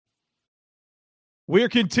We're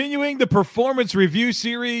continuing the performance review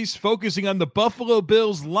series focusing on the Buffalo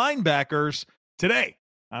Bills linebackers today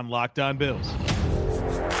on Locked On Bills.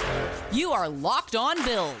 You are Locked On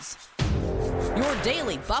Bills, your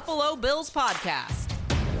daily Buffalo Bills podcast.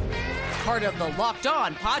 Part of the Locked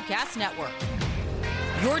On Podcast Network,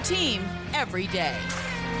 your team every day.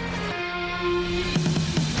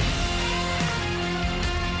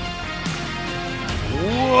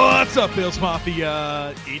 What's up, Bills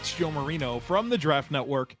Mafia? It's Joe Marino from the Draft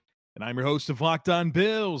Network, and I'm your host of Locked On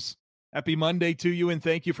Bills. Happy Monday to you, and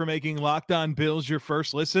thank you for making Locked On Bills your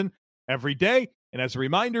first listen every day. And as a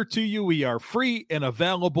reminder to you, we are free and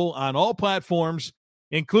available on all platforms,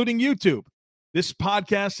 including YouTube. This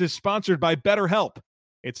podcast is sponsored by BetterHelp.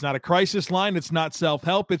 It's not a crisis line. It's not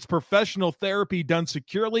self-help. It's professional therapy done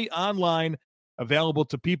securely online, available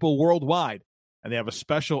to people worldwide. And they have a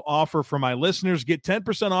special offer for my listeners. Get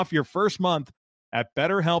 10% off your first month at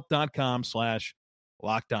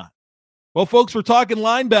betterhelp.com/lockedon. Well, folks, we're talking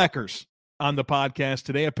linebackers on the podcast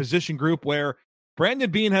today, a position group where Brandon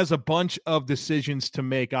Beane has a bunch of decisions to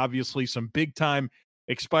make. Obviously, some big-time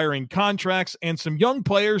expiring contracts and some young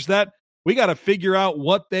players that we got to figure out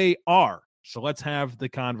what they are. So let's have the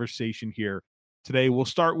conversation here today. We'll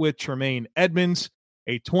start with Tremaine Edmunds,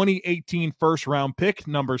 a 2018 first-round pick,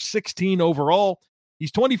 number 16 overall.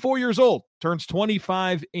 He's 24 years old, turns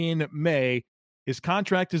 25 in May. His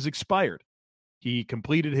contract is expired. He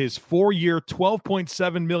completed his 4-year,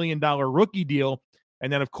 $12.7 million rookie deal,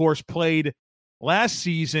 and then, of course, played last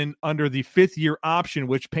season under the 5th-year option,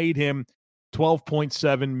 which paid him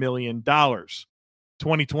 $12.7 million.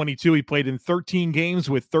 2022, he played in 13 games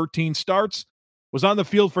with 13 starts, was on the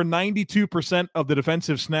field for 92% of the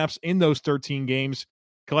defensive snaps in those 13 games,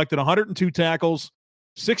 collected 102 tackles,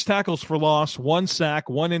 6 tackles for loss, 1 sack,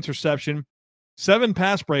 1 interception, 7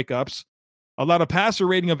 pass breakups, allowed a passer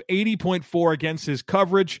rating of 80.4 against his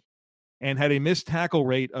coverage, and had a missed tackle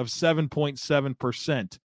rate of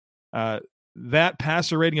 7.7%. That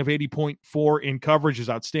passer rating of 80.4 in coverage is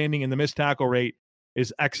outstanding, and the missed tackle rate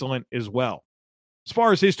is excellent as well. As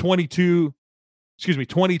far as his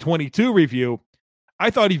 2022 review, I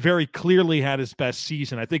thought he very clearly had his best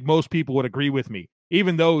season. I think most people would agree with me,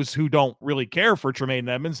 even those who don't really care for Tremaine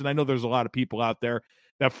Edmunds, and I know there's a lot of people out there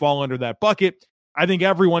that fall under that bucket. I think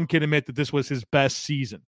everyone can admit that this was his best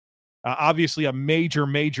season. Obviously, a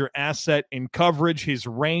major asset in coverage. His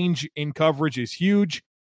range in coverage is huge,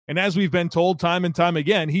 and as we've been told time and time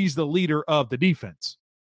again, he's the leader of the defense.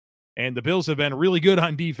 And the Bills have been really good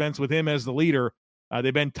on defense with him as the leader.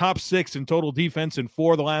 They've been top 6 in total defense in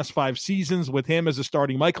 4 of the last 5 seasons with him as a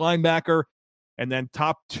starting Mike linebacker, and then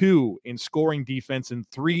top 2 in scoring defense in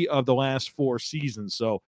 3 of the last 4 seasons.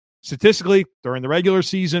 So statistically, during the regular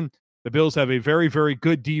season, the Bills have a very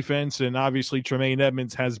good defense, and obviously Tremaine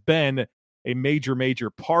Edmunds has been a major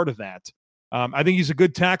part of that. I think he's a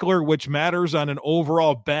good tackler, which matters on an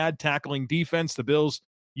overall bad tackling defense. The Bills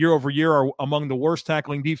year over year are among the worst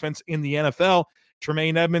tackling defense in the NFL.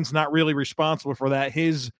 Tremaine Edmunds not really responsible for that.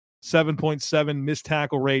 His 7.7 missed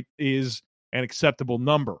tackle rate is an acceptable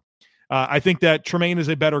number. I think that Tremaine is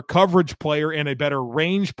a better coverage player and a better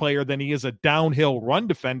range player than he is a downhill run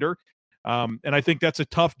defender. And I think that's a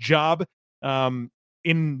tough job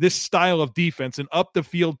in this style of defense, an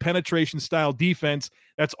up-the-field penetration style defense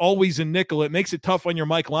that's always in nickel. It makes it tough on your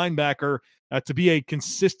Mike linebacker to be a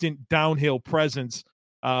consistent downhill presence.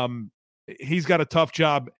 He's got a tough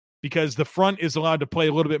job because the front is allowed to play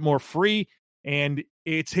a little bit more free, and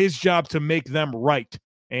it's his job to make them right,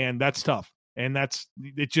 and that's tough, and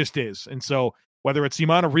it just is. And so whether it's the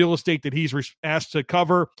amount of real estate that he's asked to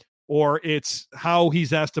cover or it's how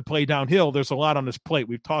he's asked to play downhill, there's a lot on his plate.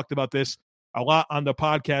 We've talked about this a lot on the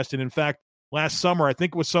podcast, and in fact, last summer, I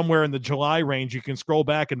think it was somewhere in the July range, you can scroll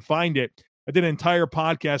back and find it, I did an entire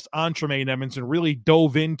podcast on Tremaine Edmunds and really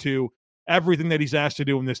dove into everything that he's asked to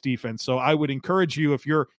do in this defense. So I would encourage you, if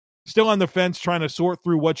you're still on the fence trying to sort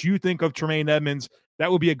through what you think of Tremaine Edmunds,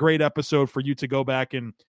 that would be a great episode for you to go back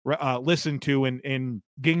and listen to and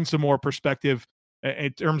gain some more perspective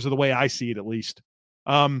in terms of the way I see it, at least.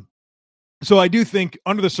 So I do think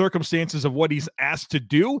under the circumstances of what he's asked to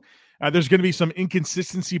do, there's going to be some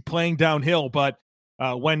inconsistency playing downhill. But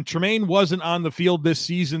when Tremaine wasn't on the field this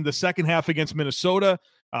season, the second half against Minnesota,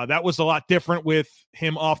 that was a lot different with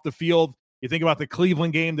him off the field. You think about the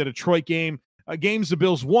Cleveland game, the Detroit game, games the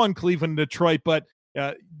Bills won, Cleveland and Detroit, but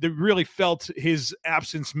they really felt his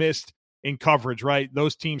absence missed in coverage, right?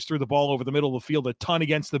 Those teams threw the ball over the middle of the field a ton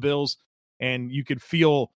against the Bills, and you could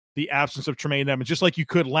feel the absence of Tremaine Edmunds, just like you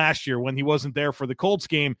could last year when he wasn't there for the Colts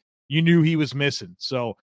game. You knew he was missing.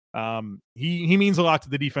 So he means a lot to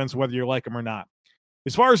the defense, whether you like him or not.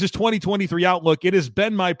 as far as his 2023 outlook, it has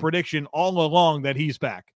been my prediction all along that he's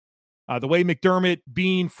back. The way McDermott,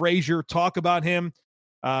 Bean, Frazier talk about him,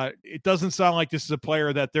 it doesn't sound like this is a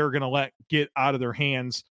player that they're going to let get out of their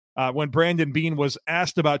hands. When Brandon Bean was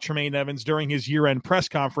asked about Tremaine Edmunds during his year-end press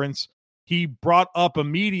conference, he brought up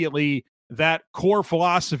immediately that core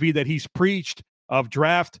philosophy that he's preached of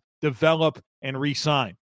draft, develop, and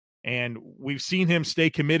re-sign. And we've seen him stay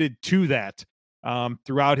committed to that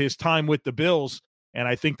throughout his time with the Bills. And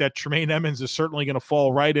I think that Tremaine Edmunds is certainly going to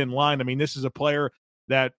fall right in line. I mean, this is a player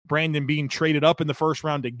that Brandon Bean traded up in the first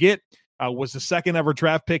round to get, was the second ever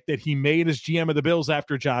draft pick that he made as GM of the Bills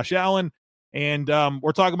after Josh Allen. And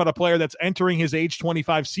we're talking about a player that's entering his age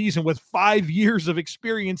 25 season with 5 years of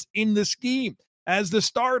experience in the scheme as the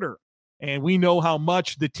starter. And we know how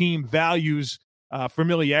much the team values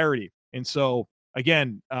familiarity. And so,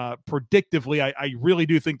 again, predictively, I really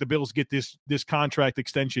do think the Bills get this contract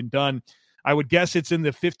extension done. I would guess it's in the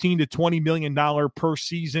 $15 to $20 million per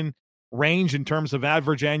season range in terms of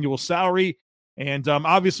average annual salary. And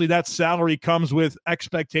obviously that salary comes with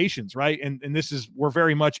expectations, right? And we're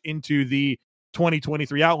very much into the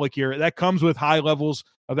 2023 outlook here. That comes with high levels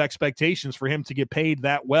of expectations for him to get paid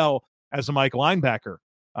that well as a Mike linebacker,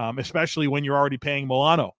 especially when you're already paying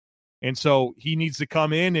Milano. And so he needs to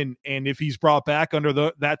come in, and if he's brought back under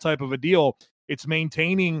that type of a deal, it's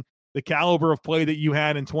maintaining the caliber of play that you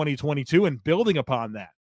had in 2022 and building upon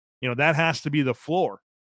that. That has to be the floor.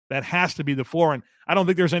 That has to be the floor. And I don't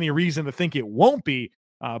think there's any reason to think it won't be.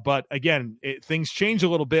 But again, things change a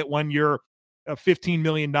little bit when you're a $15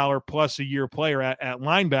 million plus a year player at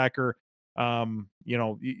linebacker. You're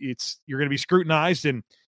going to be scrutinized, and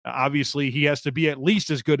obviously he has to be at least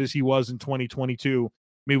as good as he was in 2022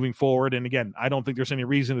 moving forward. And again, I don't think there's any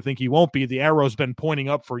reason to think he won't be. The arrow's been pointing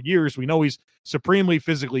up for years. We know he's supremely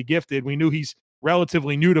physically gifted. We knew he's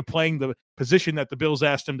relatively new to playing the position that the Bills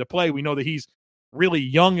asked him to play. We know that he's really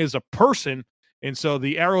young as a person, and so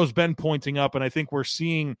the arrow's been pointing up, and I think we're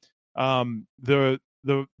seeing the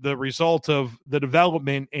result of the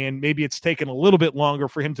development, and maybe it's taken a little bit longer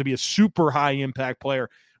for him to be a super high impact player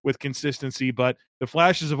with consistency, but the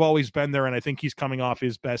flashes have always been there, and I think he's coming off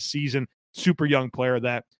his best season. Super young player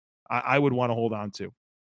that I would want to hold on to.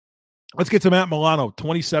 Let's get to Matt Milano,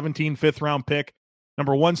 2017 fifth-round pick,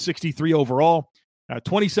 number 163 overall.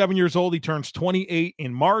 27 years old. He turns 28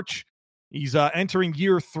 in March. He's entering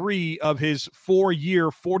year 3 of his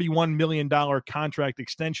 4-year, $41 million contract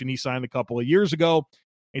extension he signed a couple of years ago.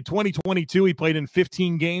 In 2022, he played in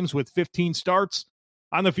 15 games with 15 starts,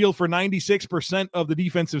 on the field for 96% of the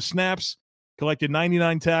defensive snaps, collected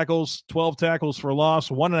 99 tackles, 12 tackles for loss,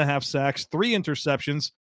 1.5 sacks, 3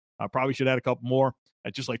 interceptions. Probably should add a couple more,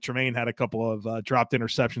 just like Tremaine had a couple of dropped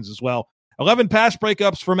interceptions as well. 11 pass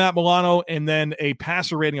breakups for Matt Milano, and then a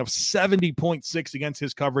passer rating of 70.6 against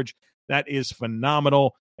his coverage. That is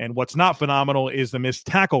phenomenal. And what's not phenomenal is the missed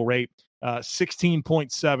tackle rate,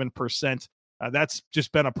 16.7%. That's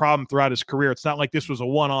just been a problem throughout his career. It's not like this was a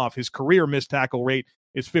one-off. His career missed tackle rate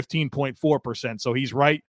is 15.4%. So he's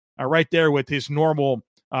right there with his normal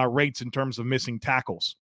rates in terms of missing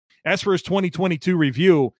tackles. As for his 2022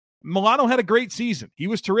 review, Milano had a great season. He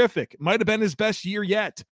was terrific. Might have been his best year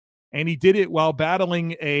yet. And he did it while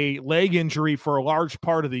battling a leg injury for a large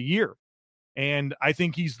part of the year. And I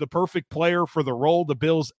think he's the perfect player for the role the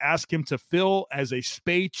Bills ask him to fill as a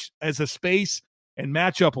space and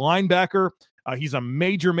matchup linebacker. He's a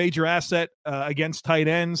major asset against tight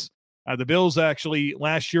ends. The Bills actually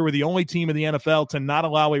last year were the only team in the NFL to not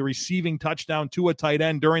allow a receiving touchdown to a tight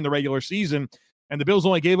end during the regular season. And the Bills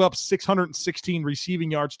only gave up 616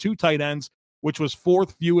 receiving yards to tight ends, which was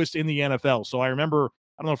 4th fewest in the NFL. So I remember,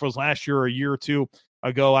 I don't know if it was last year or a year or two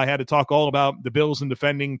ago, I had to talk all about the Bills and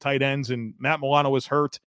defending tight ends, and Matt Milano was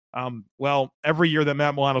hurt. Well, every year that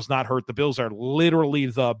Matt Milano's not hurt, the Bills are literally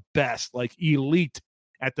the best, like elite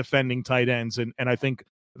at defending tight ends. And I think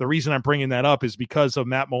the reason I'm bringing that up is because of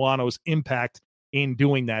Matt Milano's impact in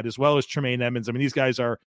doing that, as well as Tremaine Edmunds. I mean, these guys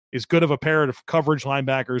are as good of a pair of coverage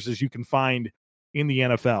linebackers as you can find in the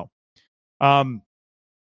NFL.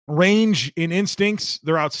 Range in instincts,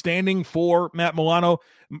 they're outstanding for Matt Milano.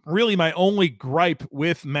 Really, my only gripe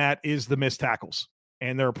with Matt is the missed tackles.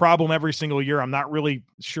 And they're a problem every single year. I'm not really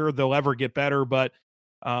sure they'll ever get better, but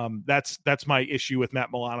that's my issue with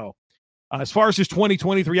Matt Milano. As far as his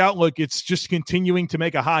 2023 outlook, it's just continuing to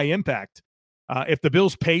make a high impact. If the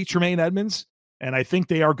Bills pay Tremaine Edmunds, and I think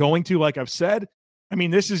they are going to, like I've said, I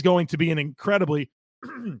mean, this is going to be an incredibly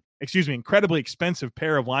expensive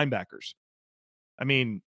pair of linebackers. I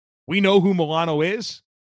mean, we know who Milano is,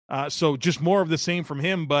 so just more of the same from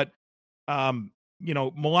him. But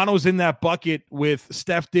Milano's in that bucket with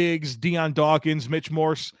Steph Diggs, Deion Dawkins, Mitch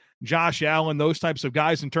Morse, Josh Allen, those types of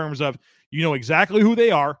guys in terms of exactly who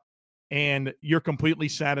they are and you're completely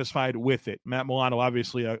satisfied with it. Matt Milano,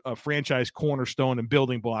 obviously a franchise cornerstone and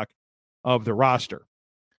building block of the roster.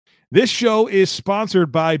 This show is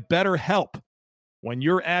sponsored by BetterHelp. When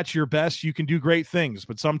you're at your best, you can do great things,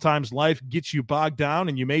 but sometimes life gets you bogged down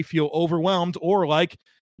and you may feel overwhelmed or like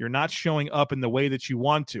you're not showing up in the way that you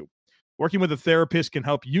want to. Working with a therapist can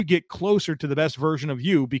help you get closer to the best version of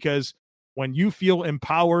you because when you feel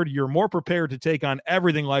empowered, you're more prepared to take on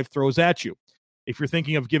everything life throws at you. If you're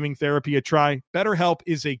thinking of giving therapy a try, BetterHelp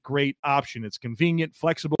is a great option. It's convenient,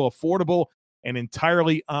 flexible, affordable, and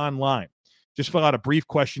entirely online. Just fill out a brief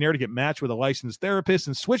questionnaire to get matched with a licensed therapist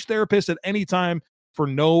and switch therapists at any time for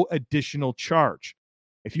no additional charge.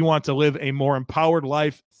 If you want to live a more empowered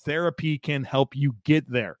life, therapy can help you get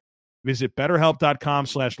there. Visit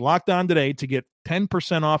BetterHelp.com/LockedOn today to get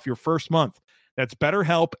 10% off your first month. That's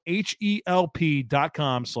BetterHelp,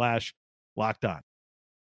 HELP.com/LockedOn.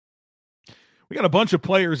 We got a bunch of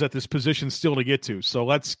players at this position still to get to, so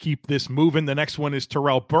let's keep this moving. The next one is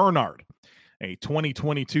Terrell Bernard, a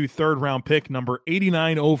 2022 third-round pick, number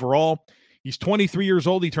 89 overall. He's 23 years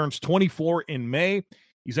old. He turns 24 in May.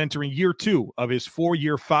 He's entering year 2 of his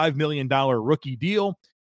 4-year, $5 million rookie deal.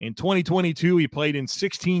 In 2022, he played in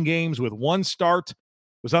 16 games with 1 start,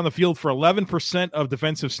 was on the field for 11% of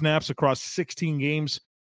defensive snaps across 16 games,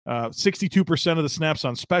 62% of the snaps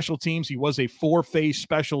on special teams. He was a 4-phase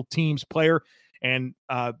special teams player, and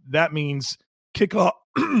that means kickoff,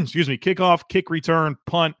 kickoff, kick return,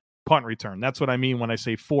 punt return. That's what I mean when I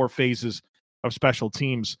say 4 phases of special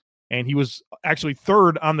teams. And he was actually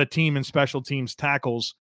 3rd on the team in special teams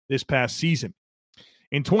tackles this past season.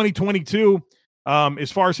 In 2022,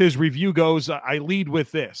 as far as his review goes, I lead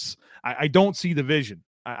with this. I don't see the vision.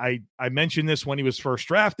 I mentioned this when he was first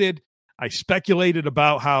drafted. I speculated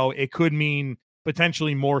about how it could mean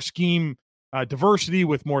potentially more scheme diversity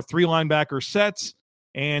with more 3 linebacker sets,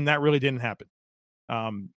 and that really didn't happen.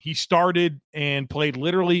 He started and played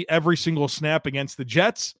literally every single snap against the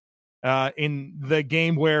Jets in the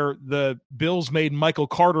game where the Bills made Michael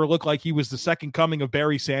Carter look like he was the second coming of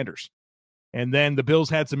Barry Sanders. And then the Bills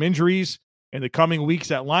had some injuries in the coming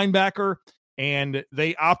weeks at linebacker, and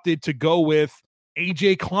they opted to go with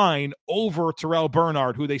A.J. Klein over Terrell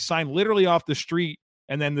Bernard, who they signed literally off the street,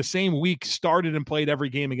 and then the same week started and played every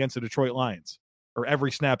game against the Detroit Lions, or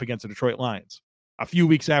every snap against the Detroit Lions. A few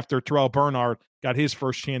weeks after Terrell Bernard got his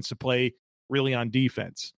first chance to play really on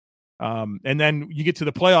defense. And then you get to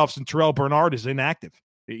the playoffs and Terrell Bernard is inactive.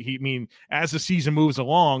 As the season moves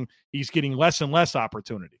along, he's getting less and less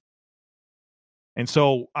opportunity. And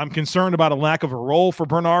so I'm concerned about a lack of a role for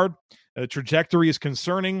Bernard. The trajectory is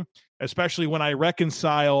concerning, especially when I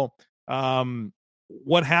reconcile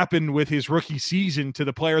what happened with his rookie season to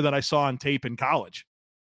the player that I saw on tape in college.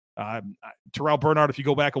 Terrell Bernard, if you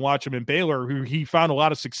go back and watch him in Baylor, he found a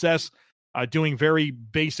lot of success doing very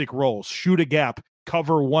basic roles, shoot a gap,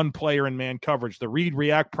 cover one player in man coverage. The read,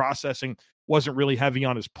 react processing wasn't really heavy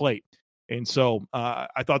on his plate. And so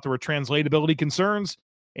I thought there were translatability concerns.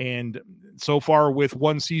 And so far with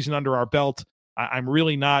one season under our belt, I'm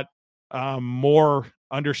really not more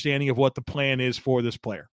understanding of what the plan is for this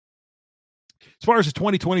player. As far as the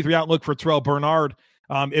 2023 outlook for Terrell Bernard,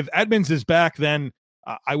 if Edmonds is back, then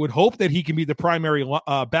I would hope that he can be the primary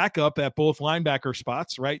backup at both linebacker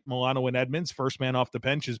spots, right? Milano and Edmonds. First man off the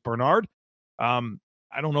bench is Bernard. I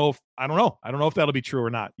don't know if that'll be true or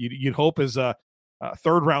not. You'd hope as a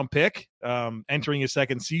 3rd round pick entering his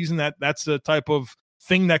 2nd season that's the type of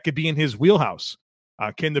thing that could be in his wheelhouse.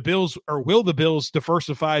 Can the Bills, or will the Bills,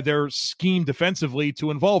 diversify their scheme defensively to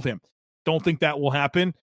involve him? Don't think that will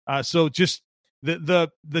happen. So just the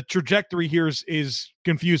trajectory here is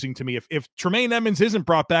confusing to me. If Tremaine Edmonds isn't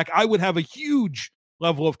brought back, I would have a huge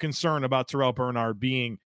level of concern about Terrell Bernard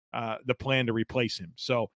being the plan to replace him.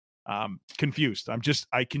 So confused.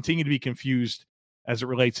 I continue to be confused as it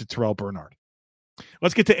relates to Terrell Bernard.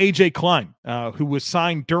 Let's get to A.J. Klein, who was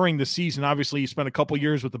signed during the season. Obviously, he spent a couple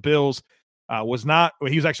years with the Bills. He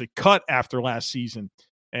was actually cut after last season.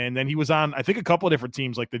 And then he was on, I think, a couple of different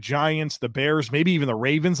teams like the Giants, the Bears, maybe even the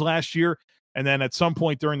Ravens last year. And then at some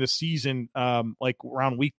point during the season, like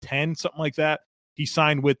around week 10, something like that, he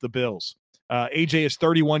signed with the Bills. AJ is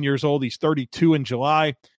 31 years old. He's 32 in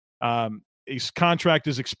July. His contract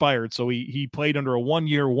is expired. So he played under a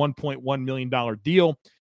 1-year, $1.1 million deal.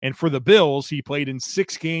 And for the Bills, he played in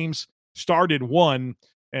 6 games, started 1.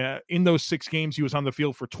 In those 6 games, he was on the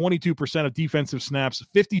field for 22% of defensive snaps,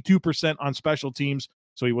 52% on special teams.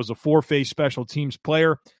 So he was a 4-phase special teams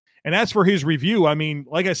player. And as for his review, I mean,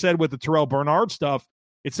 like I said, with the Terrell Bernard stuff,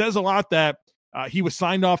 it says a lot that he was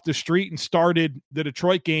signed off the street and started the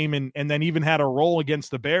Detroit game and then even had a role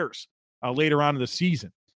against the Bears later on in the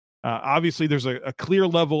season. Obviously, there's a clear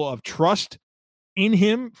level of trust in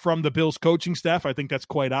him from the Bills coaching staff. I think that's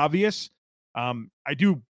quite obvious. I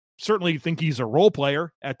do certainly think he's a role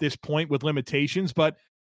player at this point with limitations, but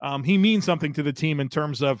he means something to the team in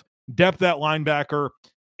terms of depth at linebacker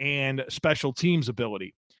and special teams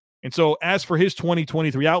ability. And so as for his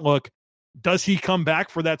 2023 outlook, does he come back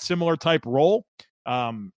for that similar type role?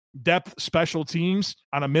 Depth, special teams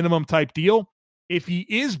on a minimum type deal? If he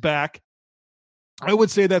is back, I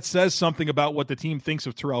would say that says something about what the team thinks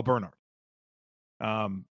of Terrell Bernard.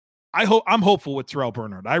 I'm hopeful with Terrell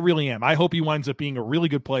Bernard. I really am. I hope he winds up being a really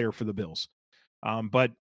good player for the Bills.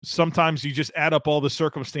 But sometimes you just add up all the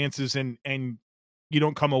circumstances and you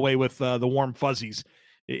don't come away with the warm fuzzies,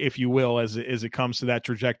 if you will, as it comes to that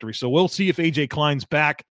trajectory. So we'll see if AJ Klein's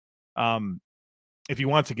back. If he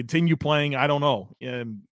wants to continue playing, I don't know.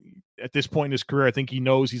 At this point in his career, I think he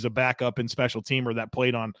knows he's a backup and special teamer that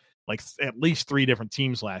played on like at least 3 different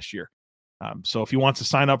teams last year. So if he wants to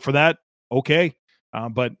sign up for that, okay.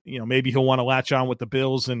 But maybe he'll want to latch on with the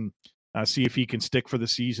Bills and see if he can stick for the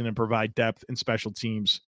season and provide depth and special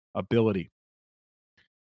teams ability.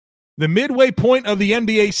 The midway point of the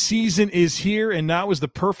NBA season is here, and now is the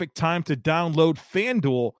perfect time to download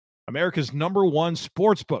FanDuel, America's #1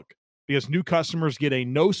 sportsbook, because new customers get a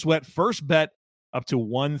no-sweat first bet up to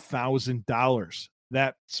 $1,000.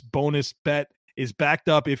 That bonus bet is backed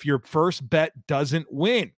up if your first bet doesn't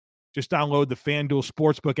win. Just download the FanDuel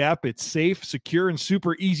Sportsbook app. It's safe, secure, and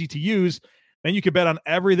super easy to use. Then you can bet on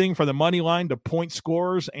everything from the money line to point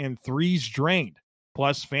scorers and threes drained.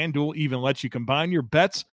 Plus, FanDuel even lets you combine your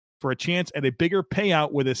bets for a chance at a bigger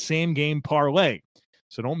payout with a same-game parlay.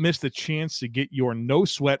 So don't miss the chance to get your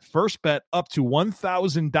no-sweat first bet up to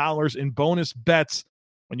 $1,000 in bonus bets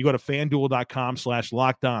when you go to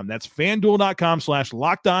FanDuel.com/LockedOn. That's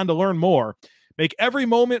FanDuel.com/LockedOn to learn more. Make every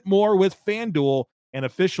moment more with FanDuel, an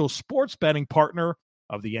official sports betting partner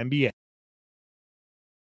of the NBA.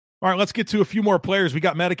 All right, let's get to a few more players. We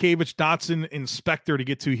got Matakevich, Dotson, and Spector to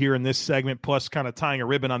get to here in this segment, plus kind of tying a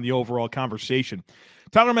ribbon on the overall conversation.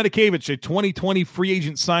 Tyler Matakevich, a 2020 free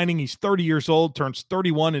agent signing. He's 30 years old, turns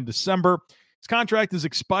 31 in December. His contract is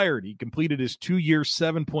expired. He completed his 2-year,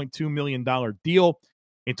 $7.2 million deal.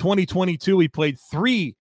 In 2022, he played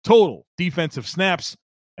 3 total defensive snaps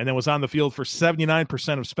and then was on the field for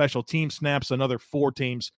 79% of special team snaps, another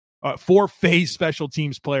 4-phase special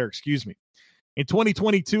teams player, In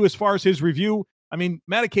 2022, as far as his review, I mean,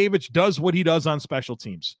 Matakevich does what he does on special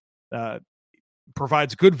teams.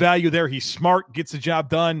 Provides good value there. He's smart, gets the job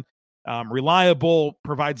done, reliable,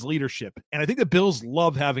 provides leadership. And I think the Bills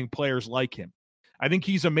love having players like him. I think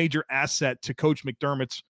he's a major asset to Coach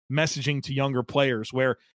McDermott's messaging to younger players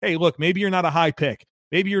where, hey, look, maybe you're not a high pick.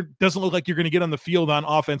 Maybe doesn't look like you're going to get on the field on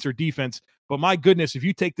offense or defense. But my goodness, if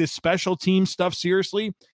you take this special team stuff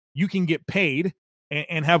seriously, you can get paid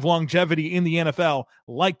and have longevity in the NFL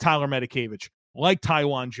like Tyler Matakevich, like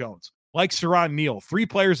Taiwan Jones, like Siran Neal. 3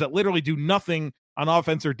 players that literally do nothing on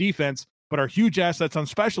offense or defense, but are huge assets on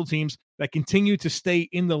special teams that continue to stay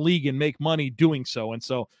in the league and make money doing so. And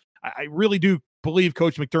so I really do believe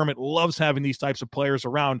Coach McDermott loves having these types of players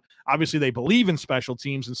around. Obviously, they believe in special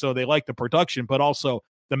teams, and so they like the production, but also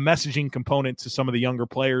the messaging component to some of the younger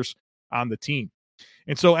players on the team.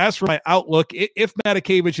 And so as for my outlook, if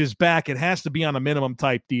Matakevich is back, it has to be on a minimum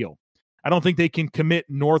type deal. I don't think they can commit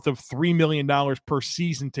north of $3 million per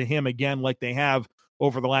season to him again like they have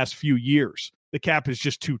over the last few years. The cap is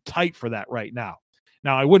just too tight for that right now.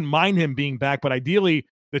 Now, I wouldn't mind him being back, but ideally,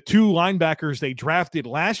 the 2 linebackers they drafted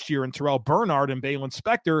last year in Terrell Bernard and Baylon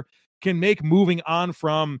Spector can make moving on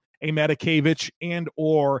from a Matakevich and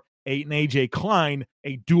or an AJ Klein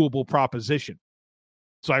a doable proposition.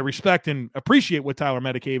 So I respect and appreciate what Tyler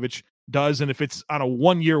Matakevich does, and if it's on a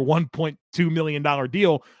 1-year, $1.2 million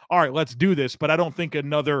deal, all right, let's do this. But I don't think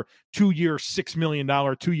another 2-year, $6 million,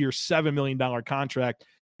 2-year, $7 million contract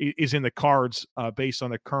is in the cards based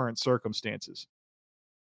on the current circumstances.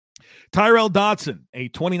 Tyrel Dotson, a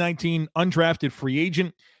 2019 undrafted free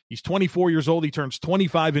agent. He's 24 years old. He turns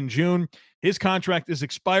 25 in June. His contract is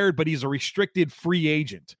expired, but he's a restricted free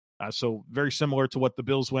agent. So very similar to what the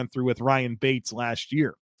Bills went through with Ryan Bates last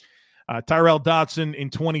year. Tyrel Dotson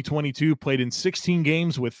in 2022 played in 16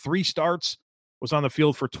 games with 3 starts, was on the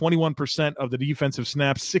field for 21% of the defensive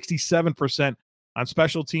snaps, 67% on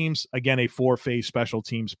special teams. Again, a 4-phase special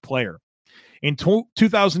teams player. In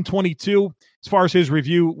 2022, as far as his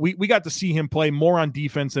review, we got to see him play more on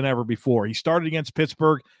defense than ever before. He started against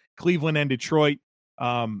Pittsburgh, Cleveland, and Detroit.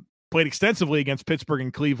 played extensively against Pittsburgh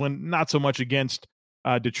and Cleveland, not so much against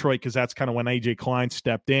Detroit, because that's kind of when A.J. Klein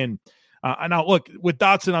stepped in. And now, look, with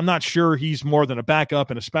Dotson, I'm not sure he's more than a backup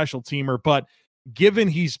and a special teamer, but given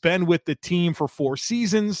he's been with the team for 4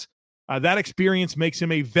 seasons, that experience makes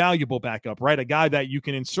him a valuable backup, right? A guy that you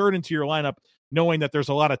can insert into your lineup knowing that there's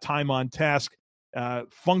a lot of time on task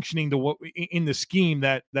functioning in the scheme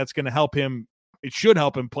that's going to help him. It should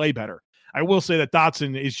help him play better. I will say that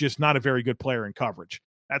Dotson is just not a very good player in coverage.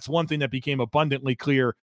 That's one thing that became abundantly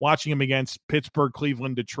clear watching him against Pittsburgh,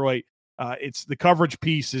 Cleveland, Detroit. It's the coverage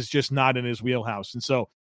piece is just not in his wheelhouse. And so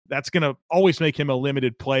that's going to always make him a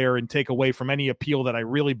limited player and take away from any appeal that I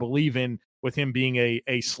really believe in with him being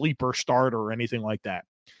a sleeper starter or anything like that.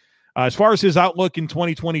 As far as his outlook in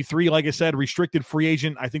 2023, like I said, restricted free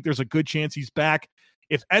agent, I think there's a good chance he's back.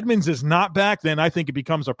 If Edmonds is not back, then I think it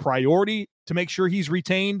becomes a priority to make sure he's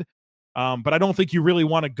retained. But I don't think you really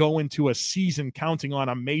want to go into a season counting on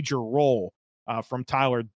a major role from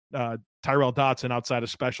Tyrel Dotson outside of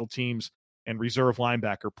special teams and reserve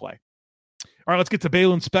linebacker play. All right, let's get to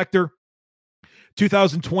Baylon Spector,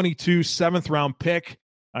 2022 7th-round pick,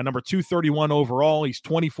 number 231 overall. He's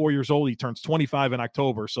 24 years old. He turns 25 in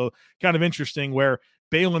October. So kind of interesting where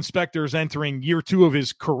Baylon Spector is entering year 2 of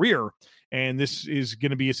his career, and this is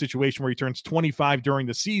going to be a situation where he turns 25 during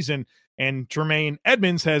the season, and Tremaine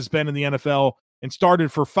Edmonds has been in the NFL and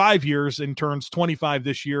started for 5 years and turns 25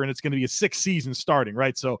 this year, and it's going to be a 6th season starting,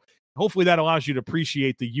 right? So hopefully that allows you to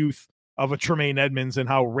appreciate the youth of a Tremaine Edmonds and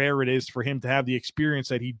how rare it is for him to have the experience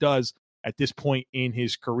that he does at this point in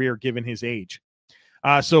his career, given his age.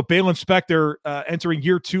 So Baylon Spector entering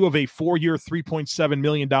year 2 of a 4-year, $3.7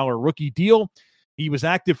 million rookie deal. He was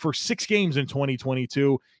active for 6 games in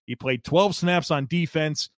 2022. He played 12 snaps on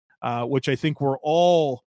defense, which I think were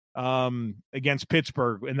all against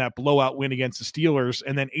Pittsburgh in that blowout win against the Steelers,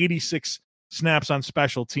 and then 86 snaps on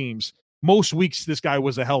special teams. Most weeks this guy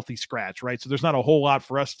was a healthy scratch, right? So there's not a whole lot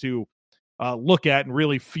for us to look at and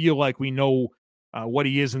really feel like we know what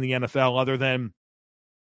he is in the NFL, other than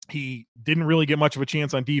he didn't really get much of a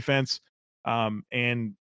chance on defense.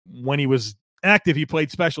 And when he was active, he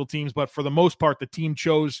played special teams, but for the most part, the team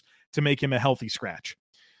chose to make him a healthy scratch.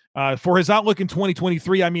 For his outlook in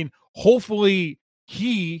 2023, I mean, hopefully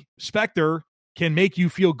Spector, can make you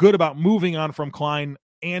feel good about moving on from Klein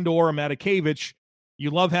and or Matakevich. You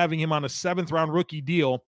love having him on a 7th-round rookie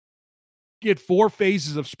deal. Get 4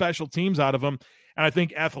 phases of special teams out of him. And I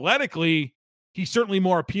think athletically, he's certainly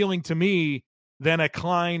more appealing to me than a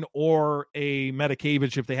Klein or a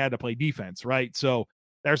Matakevich if they had to play defense, right? So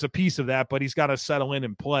there's a piece of that, but he's got to settle in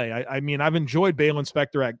and play. I mean, I've enjoyed Baylon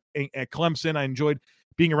Spector at Clemson. I enjoyed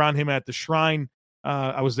being around him at the Shrine.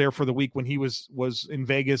 I was there for the week when he was in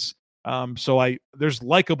Vegas. So there's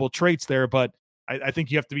likable traits there, but I think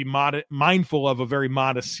you have to be mindful of a very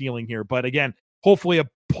modest ceiling here. But again, hopefully a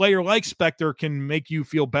player like Spector can make you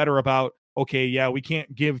feel better about, okay, yeah, we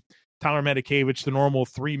can't give Tyler Matakevich the normal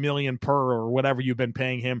 $3 million per or whatever you've been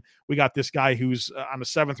paying him. We got this guy who's on a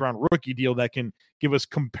 7th-round rookie deal that can give us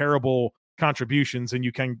comparable contributions, and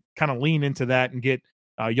you can kind of lean into that and get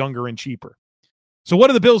younger and cheaper. So what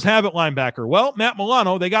do the Bills have at linebacker? Well, Matt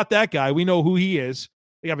Milano, they got that guy. We know who he is.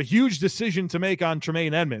 They have a huge decision to make on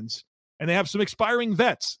Tremaine Edmonds, and they have some expiring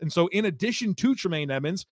vets. And so in addition to Tremaine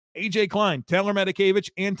Edmonds, A.J. Klein, Taylor Matakevich,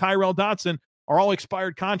 and Tyrel Dotson are all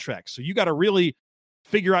expired contracts. So you got to really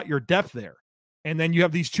figure out your depth there. And then you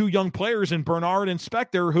have these 2 young players in Bernard and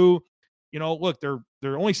Spector who, look, they're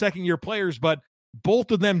only 2nd-year players, but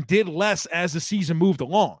both of them did less as the season moved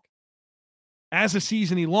along. As the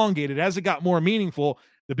season elongated, as it got more meaningful,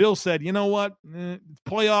 the Bills said, you know what,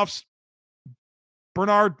 playoffs,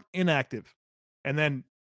 Bernard inactive. And then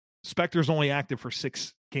Spector's only active for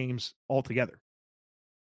 6 games altogether.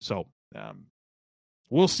 So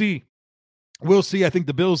we'll see. We'll see. I think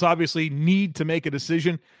the Bills obviously need to make a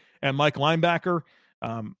decision at Mike linebacker.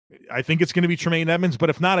 I think it's going to be Tremaine Edmonds, but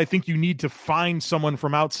if not, I think you need to find someone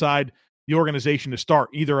from outside the organization to start,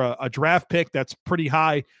 either a draft pick that's pretty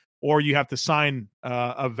high, or you have to sign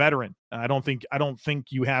a veteran. I don't think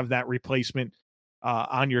you have that replacement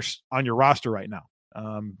on your roster right now.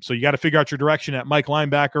 So you got to figure out your direction at Mike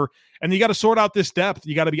linebacker, and you got to sort out this depth.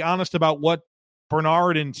 You got to be honest about what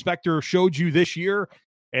Bernard and Spector showed you this year,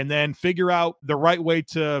 and then figure out the right way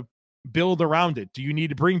to build around it. Do you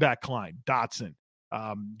need to bring back Klein, Dotson,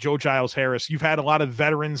 Joe Giles Harris? You've had a lot of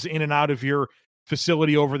veterans in and out of your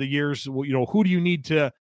facility over the years. Who do you need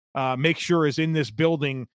to make sure is in this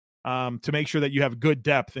building to make sure that you have good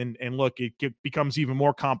depth? And look, it becomes even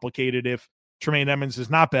more complicated if Tremaine Edmonds is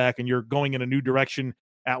not back and you're going in a new direction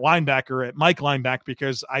at linebacker, at Mike linebacker,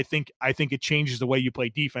 because I think it changes the way you play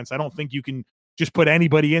defense. I don't think you can just put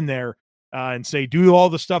anybody in there and say, do all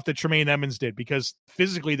the stuff that Tremaine Edmunds did, because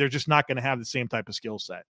physically they're just not going to have the same type of skill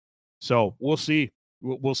set. So we'll see.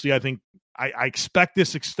 We'll see. I think I expect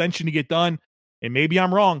this extension to get done, and maybe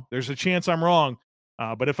I'm wrong. There's a chance I'm wrong.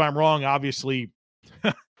 But if I'm wrong, obviously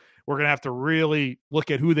we're going to have to really look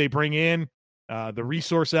at who they bring in, the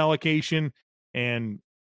resource allocation, and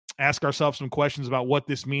ask ourselves some questions about what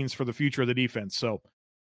this means for the future of the defense. So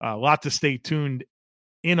a lot to stay tuned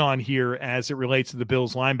in on here as it relates to the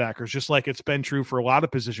Bills linebackers, just like it's been true for a lot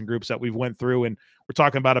of position groups that we've went through. And we're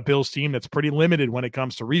talking about a Bills team that's pretty limited when it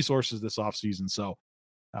comes to resources this offseason. So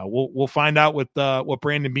we'll find out what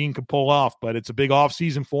Brandon Beane can pull off, but it's a big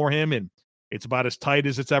offseason for him, and it's about as tight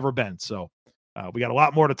as it's ever been. So we got a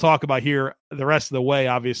lot more to talk about here the rest of the way.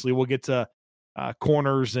 Obviously, we'll get to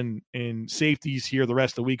corners and safeties here the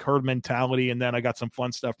rest of the week, herd mentality, and then I got some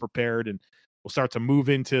fun stuff prepared, and we'll start to move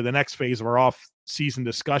into the next phase of our off-season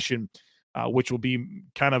discussion, which will be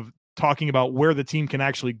kind of talking about where the team can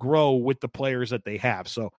actually grow with the players that they have.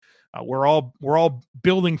 So we're all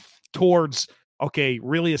building towards, okay,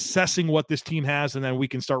 really assessing what this team has, and then we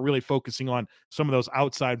can start really focusing on some of those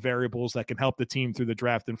outside variables that can help the team through the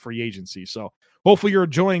draft and free agency. So hopefully you're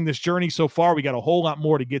enjoying this journey so far. We got a whole lot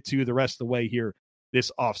more to get to the rest of the way here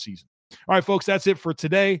this offseason. All right, folks, that's it for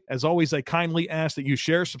today. As always, I kindly ask that you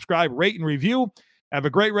share, subscribe, rate, and review. Have a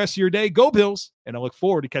great rest of your day. Go Bills, and I look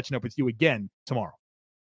forward to catching up with you again tomorrow.